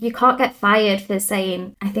you can't get fired for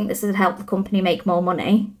saying, I think this would help the company make more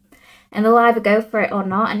money. And they'll either go for it or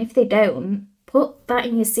not. And if they don't, put that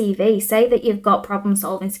in your CV. Say that you've got problem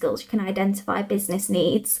solving skills, you can identify business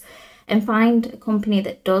needs, and find a company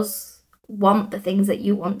that does want the things that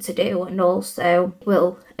you want to do and also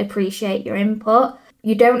will appreciate your input.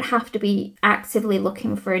 You don't have to be actively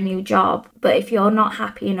looking for a new job, but if you're not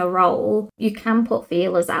happy in a role, you can put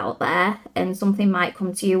feelers out there and something might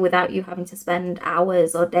come to you without you having to spend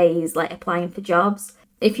hours or days like applying for jobs.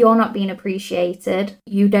 If you're not being appreciated,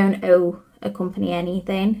 you don't owe a company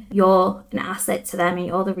anything. You're an asset to them and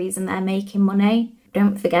you're the reason they're making money.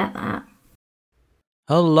 Don't forget that.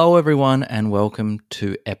 Hello everyone and welcome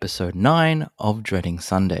to episode 9 of Dreading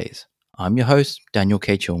Sundays. I'm your host, Daniel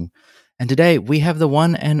K. Chung, and today we have the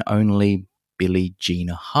one and only Billie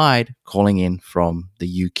Geena Hyde calling in from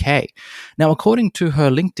the UK. Now, according to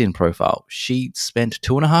her LinkedIn profile, she spent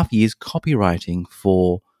 2.5 years copywriting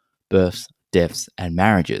for births, deaths, and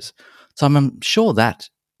marriages. So I'm sure that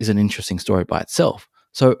is an interesting story by itself.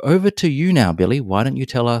 So over to you now, Billie. Why don't you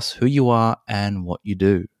tell us who you are and what you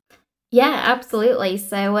do? Yeah, absolutely.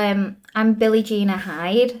 So I'm Billie Geena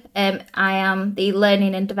Hyde. I am the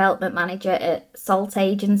Learning and Development Manager at Salt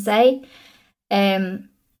Agency.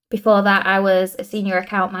 Before that, I was a Senior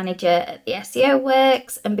Account Manager at the SEO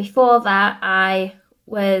Works. And before that, I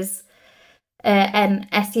was an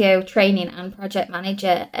SEO Training and Project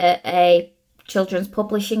Manager at a children's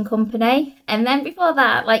publishing company. And then before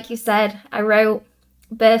that, like you said, I wrote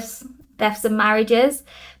births, deaths and marriages.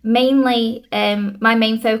 Mainly, my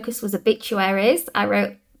main focus was obituaries. I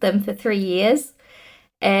wrote them for 3 years.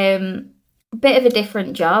 Bit of a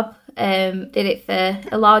different job. Did it for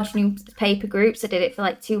a large newspaper group, so did it for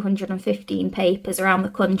like 215 papers around the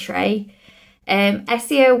country.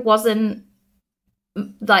 SEO wasn't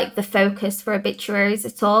like the focus for obituaries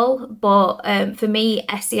at all, but for me,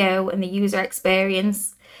 SEO and the user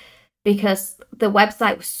experience, because the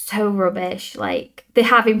website was so rubbish. Like, they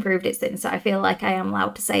have improved it since, so I feel like I am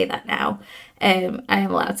allowed to say that now. I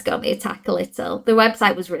am allowed to go on the attack a little. The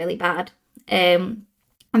website was really bad. And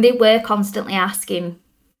they were constantly asking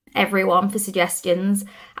everyone for suggestions.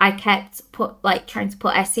 I kept trying to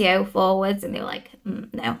put SEO forwards, and they were like,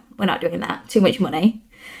 no, we're not doing that. Too much money.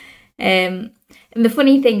 And the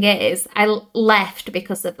funny thing is, I left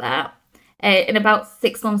because of that. And about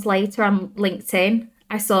 6 months later on LinkedIn,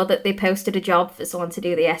 I saw that they posted a job for someone to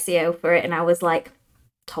do the SEO for it, and I was like,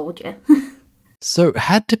 told you. So,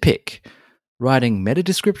 had to pick writing meta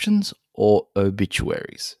descriptions or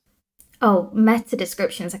obituaries? Oh, meta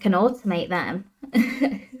descriptions, I can automate them.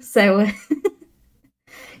 So,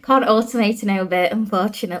 can't automate an obit,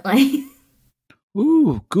 unfortunately.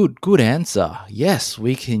 Ooh, good answer. Yes,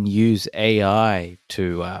 we can use AI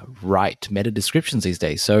to write meta descriptions these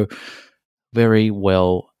days. So, very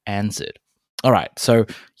well answered. All right, so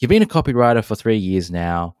you've been a copywriter for 3 years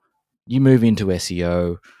now. You move into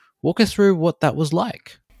SEO. Walk us through what that was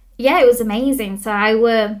like. Yeah, it was amazing. So I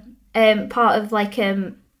were part of like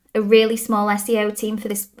a really small SEO team for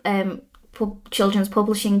this children's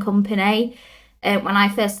publishing company. When I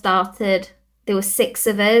first started, there were 6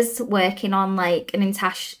 of us working on like an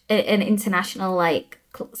international like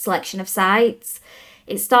selection of sites.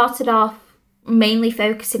 It started off mainly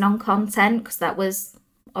focusing on content because that was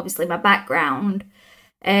obviously my background.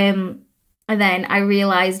 And then I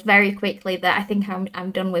realised very quickly that I think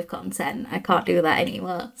I'm done with content. I can't do that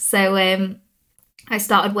anymore. So I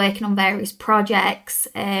started working on various projects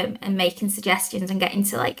and making suggestions and getting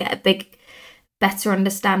to like get a better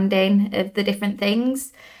understanding of the different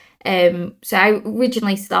things. So I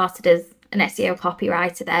originally started as an SEO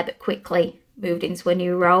copywriter there, but quickly moved into a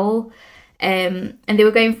new role. And they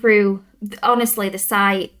were going through, honestly, the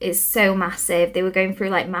site is so massive. They were going through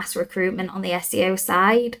like mass recruitment on the SEO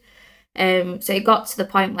side. So it got to the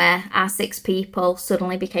point where our 6 people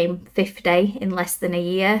suddenly became 50 in less than a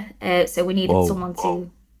year. So we needed someone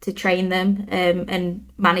to train them and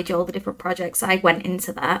manage all the different projects. So I went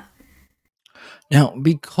into that. Now,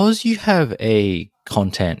 because you have a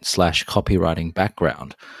content/copywriting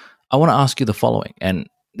background, I want to ask you the following, and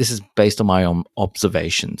this is based on my own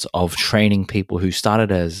observations of training people who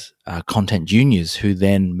started as content juniors who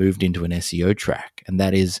then moved into an SEO track. And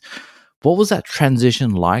that is, what was that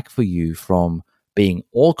transition like for you from being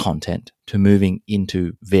all content to moving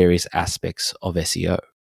into various aspects of SEO?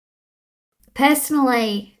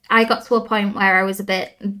 Personally, I got to a point where I was a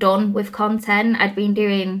bit done with content. I'd been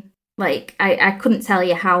doing, like, I couldn't tell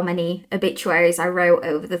you how many obituaries I wrote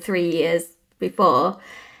over the 3 years before,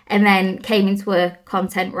 and then came into a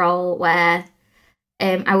content role where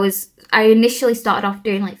I initially started off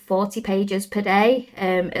doing like 40 pages per day,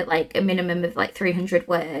 at like a minimum of like 300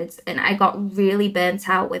 words, and I got really burnt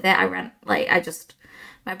out with it.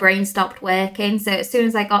 My brain stopped working. So as soon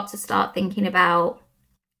as I got to start thinking about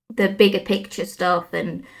the bigger picture stuff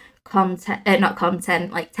and not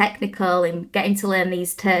content, like technical, and getting to learn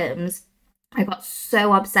these terms, I got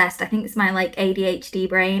so obsessed. I think it's my like ADHD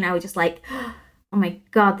brain. I was just like, oh my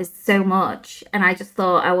God, there's so much. And I just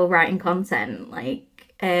thought I was writing content. I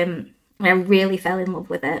really fell in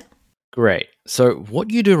love with it. Great. So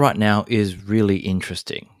what you do right now is really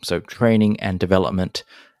interesting. So training and development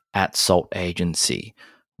at Salt Agency.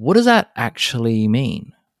 What does that actually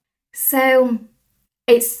mean? So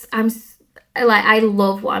I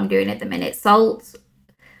love what I'm doing at the minute. Salt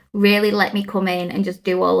really let me come in and just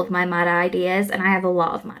do all of my mad ideas, and I have a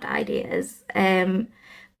lot of mad ideas.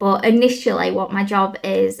 But initially, what my job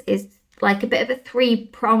is like a bit of a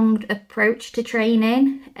three-pronged approach to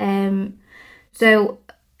training. So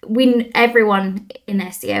everyone in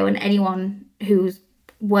SEO and anyone who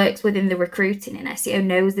works within the recruiting in SEO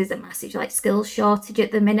knows there's a massive like skills shortage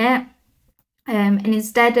at the minute. And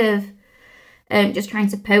instead of just trying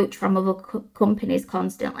to poach from other companies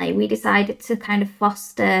constantly, we decided to kind of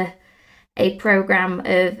foster a program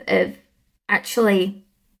of actually,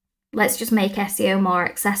 let's just make SEO more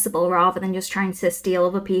accessible rather than just trying to steal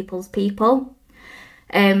other people's people.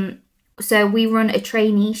 So we run a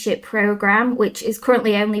traineeship program, which is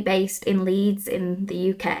currently only based in Leeds in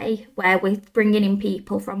the UK, where we're bringing in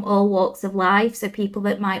people from all walks of life. So people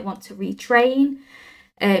that might want to retrain,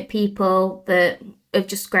 people that have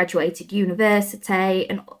just graduated university,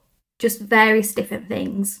 and just various different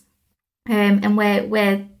things. And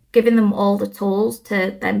we're giving them all the tools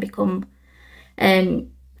to then become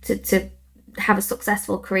to have a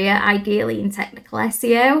successful career, ideally in technical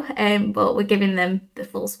SEO, but we're giving them the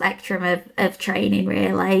full spectrum of training,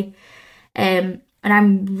 really. And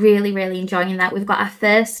I'm really, really enjoying that. We've got our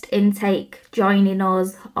first intake joining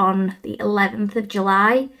us on the 11th of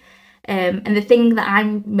July. And the thing that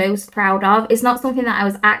I'm most proud of is not something that I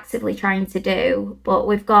was actively trying to do, but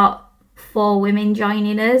we've got 4 women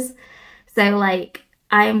joining us. So like,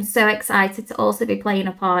 I am so excited to also be playing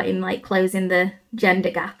a part in like closing the gender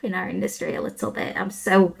gap in our industry a little bit. I'm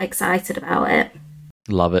so excited about it.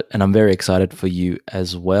 Love it. And I'm very excited for you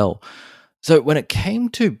as well. So when it came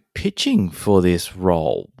to pitching for this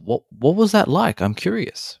role, what was that like? I'm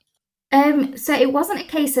curious. So it wasn't a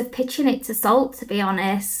case of pitching it to Salt, to be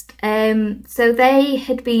honest. So they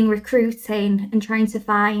had been recruiting and trying to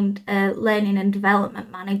find a learning and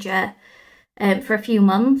development manager for a few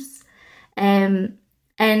months. And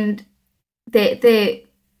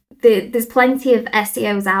there's plenty of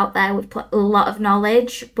SEOs out there with a lot of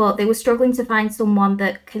knowledge, but they were struggling to find someone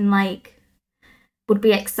that would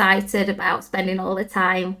be excited about spending all the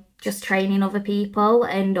time just training other people,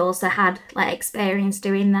 and also had like experience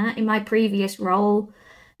doing that. In my previous role,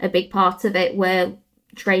 a big part of it were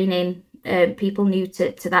training people new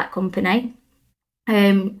to that company.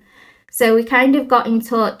 So we kind of got in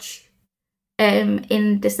touch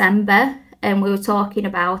in December, and we were talking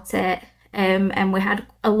about it, and we had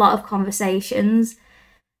a lot of conversations.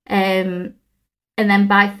 And then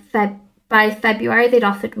by February, they'd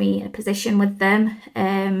offered me a position with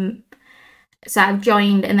them. So I've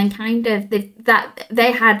joined, and then kind of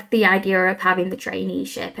they had the idea of having the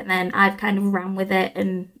traineeship, and then I've kind of ran with it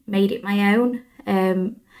and made it my own.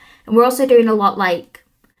 And we're also doing a lot like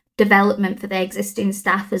development for the existing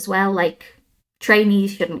staff as well. Like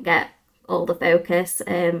trainees shouldn't get all the focus.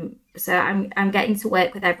 So I'm getting to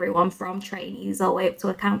work with everyone from trainees all the way up to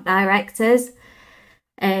account directors.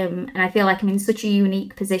 And I feel like I'm in such a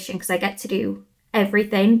unique position because I get to do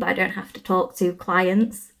everything, but I don't have to talk to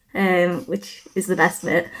clients. Which is the best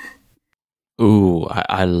bit. Ooh,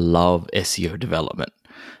 I love SEO development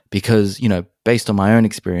because, based on my own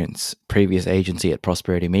experience, previous agency at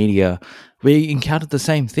Prosperity Media, we encountered the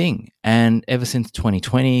same thing. And ever since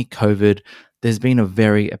 2020, COVID, there's been a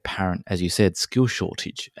very apparent, as you said, skill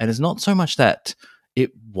shortage. And it's not so much that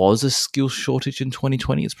it was a skill shortage in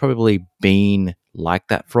 2020. It's probably been like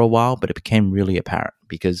that for a while, but it became really apparent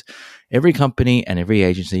because every company and every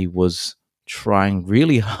agency was trying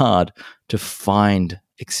really hard to find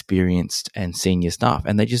experienced and senior staff,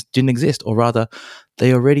 and they just didn't exist, or rather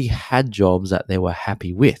they already had jobs that they were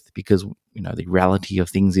happy with, because the reality of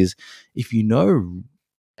things is, if you know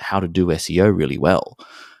how to do SEO really well,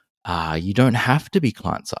 you don't have to be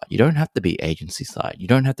client side, you don't have to be agency side, you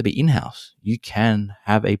don't have to be in-house. You can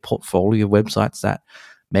have a portfolio of websites that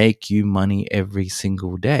make you money every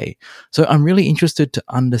single day. So I'm really interested to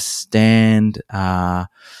understand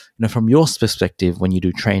from your perspective, when you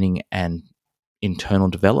do training and internal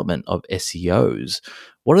development of SEOs,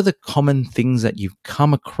 what are the common things that you've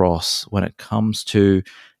come across when it comes to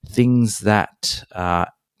things that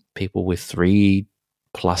people with 3+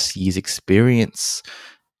 years experience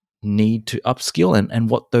need to upskill, and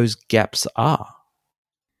what those gaps are?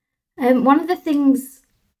 One of the things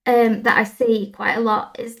that I see quite a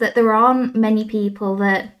lot is that there aren't many people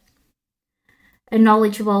that are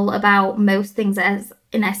knowledgeable about most things as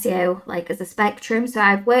in SEO, like as a spectrum. So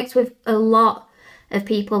I've worked with a lot of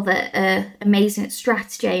people that are amazing at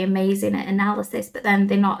strategy, amazing at analysis, but then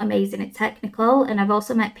they're not amazing at technical. And I've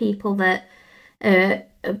also met people that are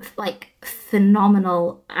like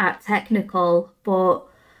phenomenal at technical, but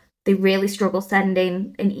they really struggle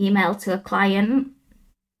sending an email to a client.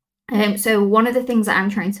 So one of the things that I'm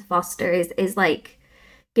trying to foster is like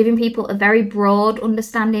giving people a very broad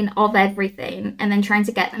understanding of everything, and then trying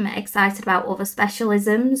to get them excited about other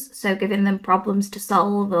specialisms. So giving them problems to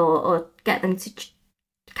solve, or get them to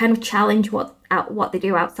kind of challenge what they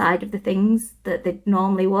do outside of the things that they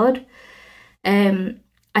normally would.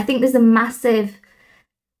 I think there's a massive,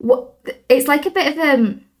 it's like a bit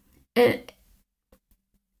of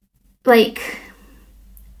like,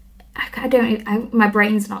 my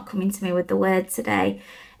brain's not coming to me with the word today.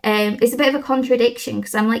 It's a bit of a contradiction,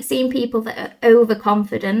 because I'm like seeing people that are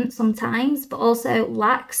overconfident sometimes, but also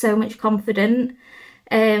lack so much confidence.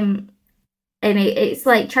 And it's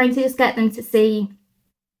like trying to just get them to see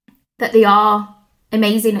that they are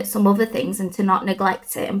amazing at some other things, and to not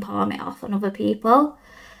neglect it and palm it off on other people.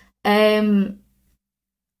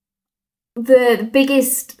 The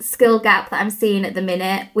biggest skill gap that I'm seeing at the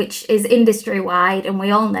minute, which is industry wide, and we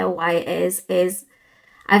all know why it is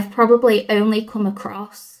I've probably only come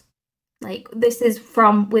across, like, this is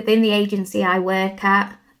from within the agency I work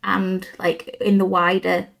at, and like in the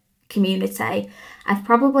wider community, I've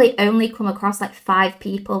probably only come across like 5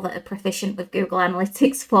 people that are proficient with Google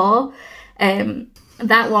Analytics 4.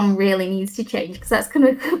 That one really needs to change, because that's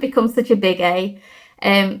going to become such a big A.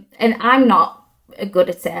 And I'm not good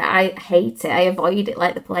at it. I hate it. I avoid it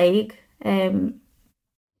like the plague.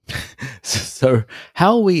 So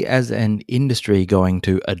how are we as an industry going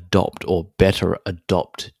to adopt, or better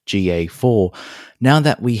adopt, GA4 now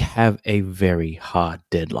that we have a very hard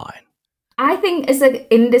deadline? I think as an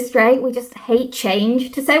industry, we just hate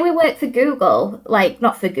change. To say we work for Google, like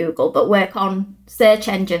not for Google, but work on search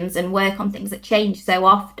engines and work on things that change so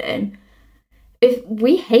often, if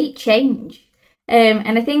we hate change.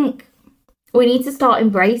 And I think we need to start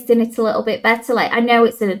embracing it a little bit better. Like, I know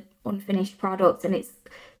it's an unfinished product and it's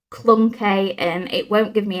clunky and it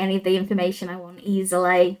won't give me any of the information I want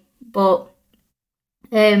easily, but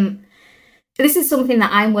this is something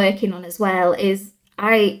that I'm working on as well. Is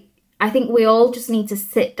I think we all just need to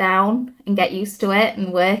sit down and get used to it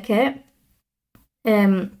and work it,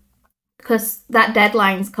 because that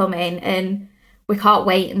deadline's coming and we can't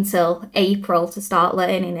wait until April to start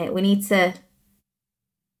learning it. We need to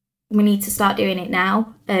start doing it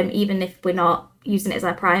now, even if we're not using it as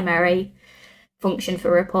our primary function for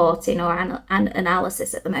reporting or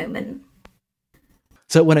analysis at the moment.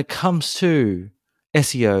 So when it comes to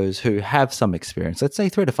SEOs who have some experience, let's say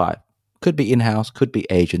 3 to 5, could be in-house, could be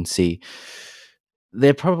agency,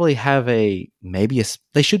 they probably have they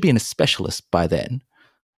should be in a specialist by then.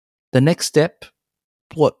 The next step,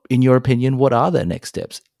 what, in your opinion, what are the next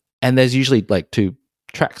steps? And there's usually like 2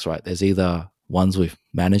 tracks, right? There's either ones with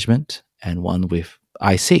management and one with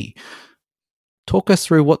IC. Talk us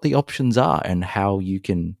through what the options are and how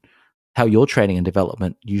your training and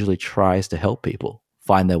development usually tries to help people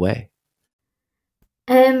find their way.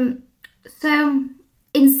 So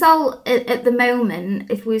in Salt at the moment,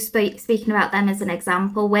 if we're speaking about them as an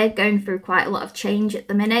example, we're going through quite a lot of change at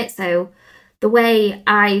the minute. So the way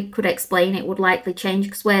I could explain it would likely change,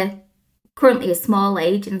 because we're currently a small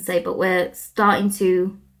agency, but we're starting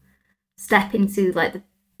to step into like the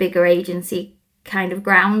bigger agency kind of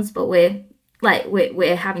grounds, but we're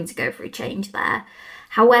having to go through change there.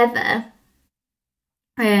 However,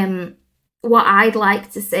 what I'd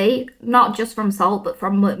like to see, not just from Salt but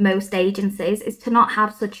from most agencies, is to not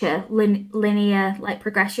have such a linear like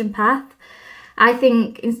progression path. I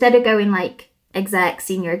think instead of going like exec,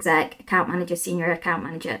 senior exec, account manager, senior account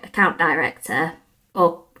manager, account director,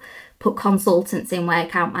 or put consultants in where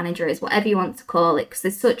account manager is, whatever you want to call it, because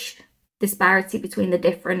there's such disparity between the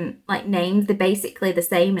different like names. They're basically the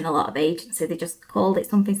same in a lot of agencies, they just called it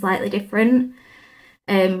something slightly different.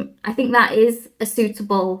 I think that is a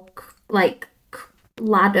suitable like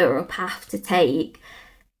ladder or path to take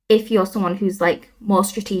if you're someone who's like more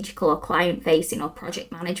strategical or client facing or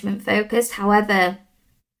project management focused. However,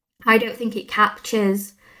 I don't think it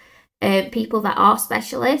captures people that are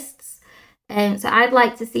specialists. So I'd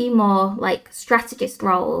like to see more like strategist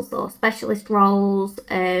roles or specialist roles,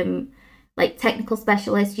 like technical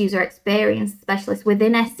specialist, user experience specialist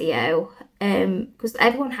within SEO, because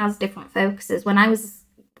everyone has different focuses. When I was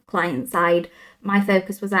client side, my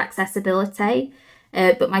focus was accessibility,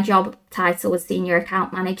 but my job title was senior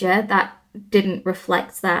account manager. That didn't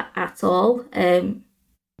reflect that at all. And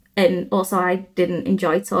also I didn't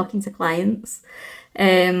enjoy talking to clients.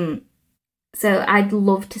 So I'd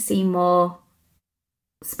love to see more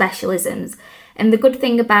specialisms. And the good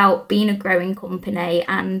thing about being a growing company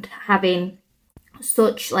and having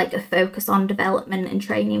such like a focus on development and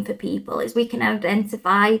training for people is we can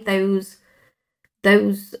identify those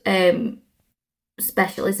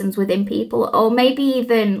specialisms within people, or maybe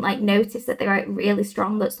even like notice that they're really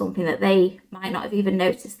strong at something that they might not have even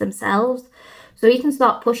noticed themselves. So you can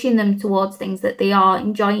start pushing them towards things that they are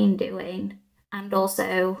enjoying doing and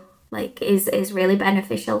also like is really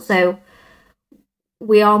beneficial. So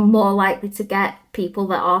we are more likely to get people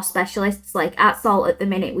that are specialists. Like at Salt at the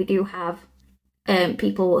minute, we do have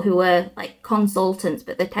people who are like consultants,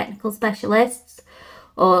 but they're technical specialists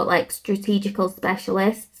or like strategical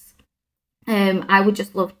specialists. I would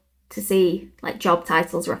just love to see like job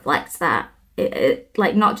titles reflect that,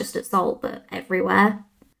 like not just at Salt, but everywhere.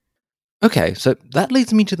 Okay, so that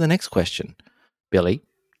leads me to the next question. Billie,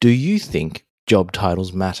 do you think job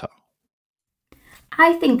titles matter?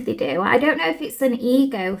 I think they do. I don't know if it's an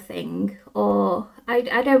ego thing or I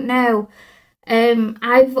don't know.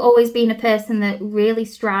 I've always been a person that really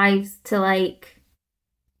strives to like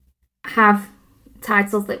have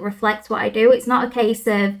titles that reflect what I do. It's not a case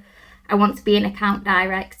of I want to be an account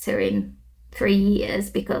director in 3 years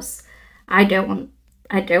because I don't want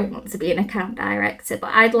to be an account director,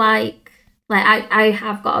 but I'd like I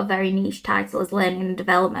have got a very niche title as learning and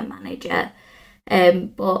development manager.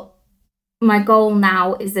 But my goal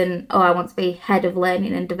now isn't, I want to be head of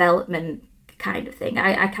learning and development kind of thing.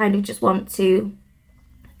 I kind of just want to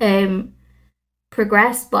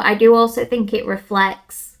progress, but I do also think it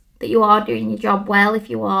reflects that you are doing your job well if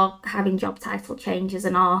you are having job title changes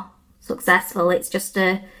and are successful.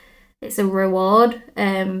 It's a reward,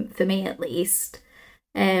 for me at least.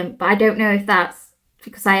 But I don't know if that's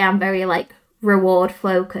because I am very like reward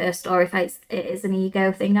focused or if it is an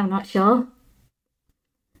ego thing. I'm not sure.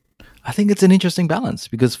 I think it's an interesting balance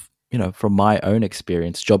because, from my own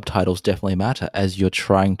experience, job titles definitely matter as you're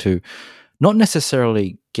trying to not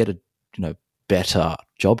necessarily get a, better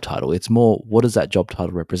job title. It's more, what does that job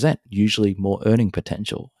title represent? Usually more earning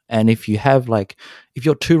potential. And if you have if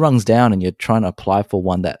you're 2 rungs down and you're trying to apply for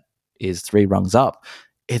one that is 3 rungs up,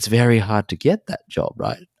 it's very hard to get that job,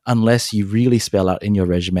 right? Unless you really spell out in your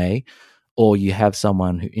resume or you have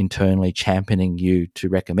someone who internally championing you to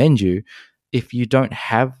recommend you. If you don't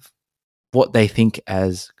have what they think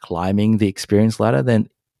as climbing the experience ladder, then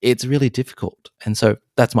it's really difficult. And so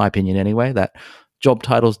that's my opinion anyway, that job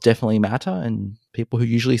titles definitely matter, and people who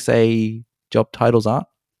usually say job titles aren't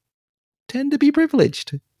tend to be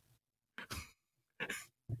privileged.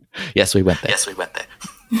 Yes, we went there.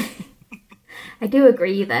 I do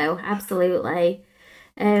agree though, absolutely.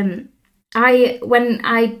 In my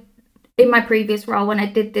previous role, when I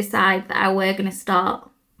did decide that I were going to start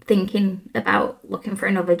thinking about looking for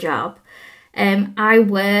another job, I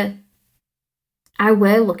were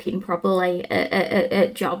looking probably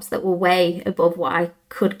at jobs that were way above what I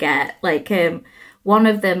could get. Like one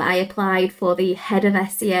of them, I applied for the head of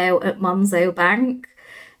SEO at Monzo Bank.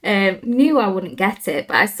 Knew I wouldn't get it,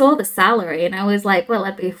 but I saw the salary and I was like, well,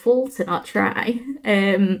 I'd be a fool to not try.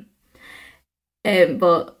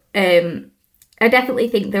 But I definitely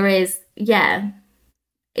think there is, yeah.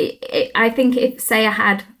 I think if, say, I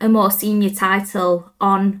had a more senior title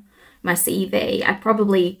on my CV, I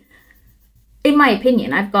probably, in my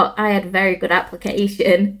opinion, I had a very good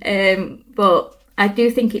application. But I do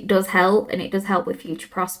think it does help, and it does help with future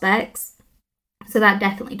prospects. So that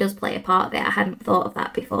definitely does play a part of it. I hadn't thought of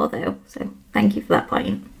that before, though. So thank you for that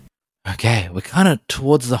point. Okay, we're kind of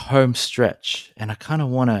towards the home stretch, and I kind of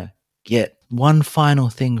want to get one final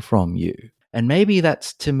thing from you. And maybe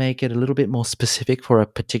that's to make it a little bit more specific for a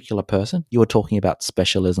particular person. You were talking about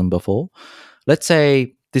specialism before. Let's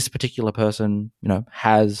say this particular person,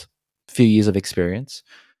 has a few years of experience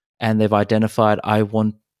and they've identified, I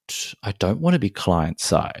don't want to be client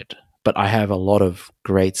side, but I have a lot of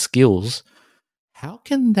great skills. How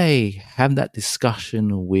can they have that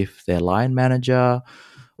discussion with their line manager,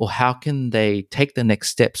 or how can they take the next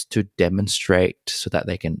steps to demonstrate so that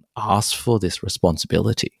they can ask for this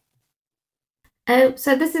responsibility?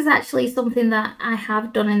 So this is actually something that I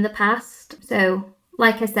have done in the past. So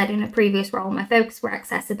like I said in a previous role, my focus were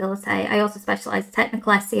accessibility. I also specialise in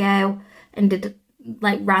technical SEO, and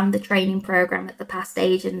ran the training program at the past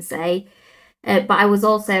agency. But I was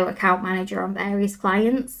also account manager on various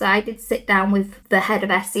clients. So I did sit down with the head of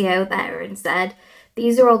SEO there and said,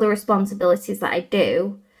 these are all the responsibilities that I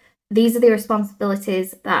do. These are the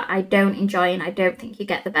responsibilities that I don't enjoy and I don't think you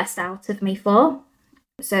get the best out of me for.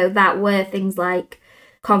 So that were things like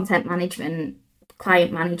content management,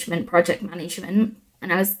 client management, project management.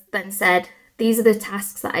 And I was then said, these are the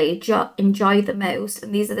tasks that I enjoy the most.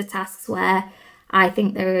 And these are the tasks where I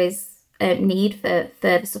think there is a need for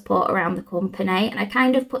further support around the company. And I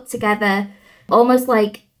kind of put together almost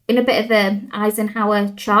like in a bit of an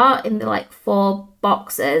Eisenhower chart in the 4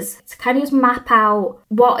 boxes to kind of just map out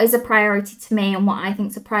what is a priority to me and what I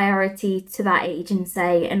think is a priority to that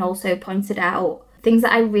agency, and also pointed out things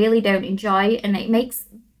that I really don't enjoy, and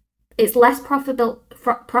it's less profitable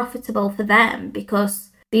for them, because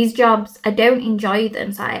these jobs, I don't enjoy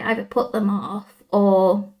them, so I either put them off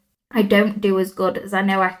or I don't do as good as I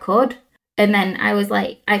know I could. And then I was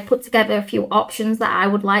like, I put together a few options that I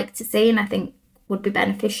would like to see and I think would be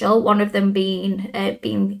beneficial. One of them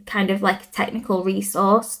being kind of like a technical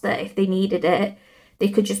resource that if they needed it, they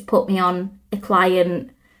could just put me on a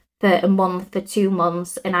client for a month, for 2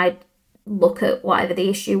 months, and I'd look at whatever the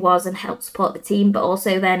issue was and help support the team, but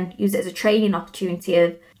also then use it as a training opportunity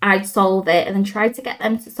of I'd solve it and then try to get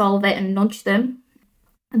them to solve it and nudge them.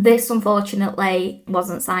 This, unfortunately,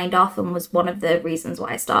 wasn't signed off and was one of the reasons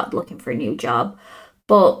why I started looking for a new job.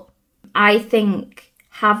 But I think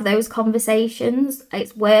have those conversations.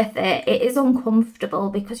 It's worth it. It is uncomfortable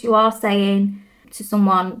because you are saying to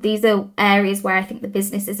someone, these are areas where I think the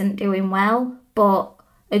business isn't doing well, but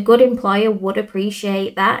a good employer would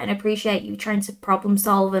appreciate that and appreciate you trying to problem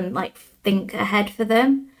solve and think ahead for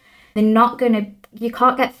them. You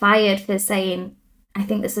can't get fired for saying, I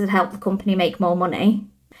think this would help the company make more money.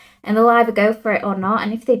 And they'll either go for it or not.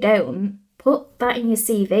 And if they don't, put that in your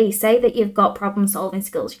CV. Say that you've got problem solving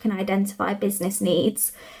skills, you can identify business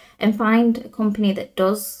needs, and find a company that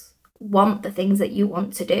does want the things that you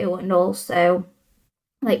want to do and also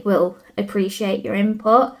will appreciate your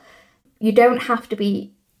input. You don't have to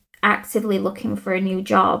be actively looking for a new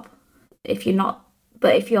job if you're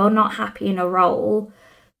not happy in a role.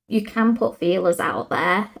 You can put feelers out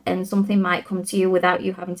there and something might come to you without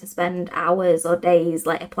you having to spend hours or days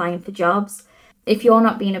applying for jobs. If you're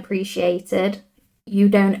not being appreciated, you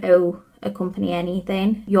don't owe a company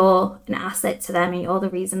anything. You're an asset to them and you're the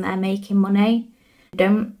reason they're making money.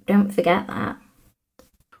 Don't forget that.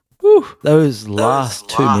 Whew, those last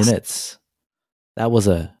 2 minutes. That was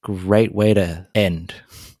a great way to end.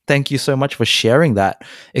 Thank you so much for sharing that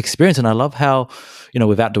experience. And I love how,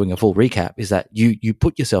 without doing a full recap, is that you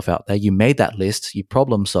put yourself out there, you made that list, you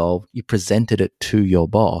problem solved, you presented it to your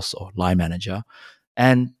boss or line manager.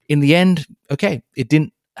 And in the end, okay, it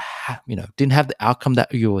didn't have the outcome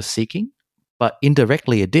that you were seeking, but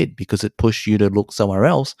indirectly it did, because it pushed you to look somewhere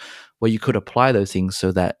else where you could apply those things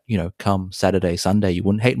so that, come Saturday, Sunday, you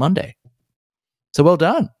wouldn't hate Monday. So well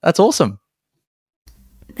done. That's awesome.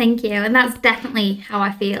 Thank you. And that's definitely how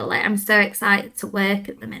I feel. I'm so excited to work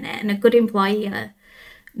at the minute, and a good employer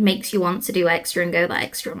makes you want to do extra and go that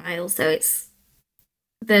extra mile. So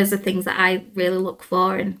those are things that I really look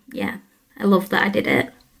for, and yeah, I love that I did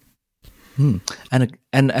it. And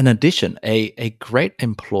in addition, a great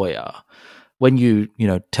employer, when you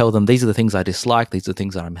tell them these are the things I dislike, these are the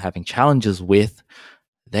things that I'm having challenges with,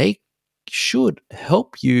 they should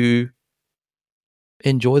help you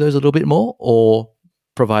enjoy those a little bit more, or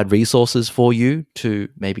provide resources for you to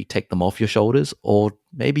maybe take them off your shoulders, or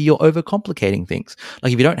maybe you're overcomplicating things.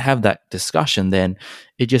 If you don't have that discussion, then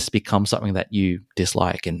it just becomes something that you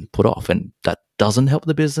dislike and put off, and that doesn't help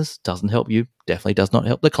the business, doesn't help you, definitely does not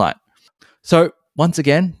help the client. So once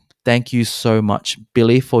again, thank you so much,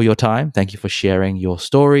 Billie, for your time. Thank you for sharing your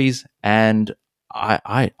stories, and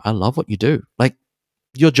I love what you do.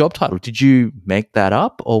 Your job title, did you make that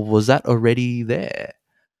up or was that already there?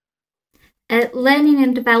 Learning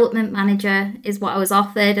and Development Manager is what I was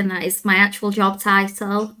offered, and that is my actual job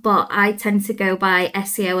title. But I tend to go by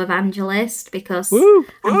SEO Evangelist because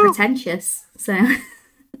I'm pretentious. So,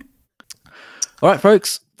 all right,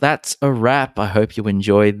 folks, that's a wrap. I hope you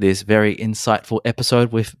enjoyed this very insightful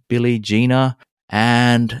episode with Billie Geena.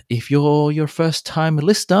 And if you're your first time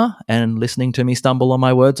listener and listening to me stumble on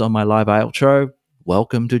my words on my live outro,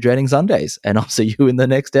 welcome to Dreading Sundays, and I'll see you in the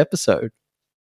next episode.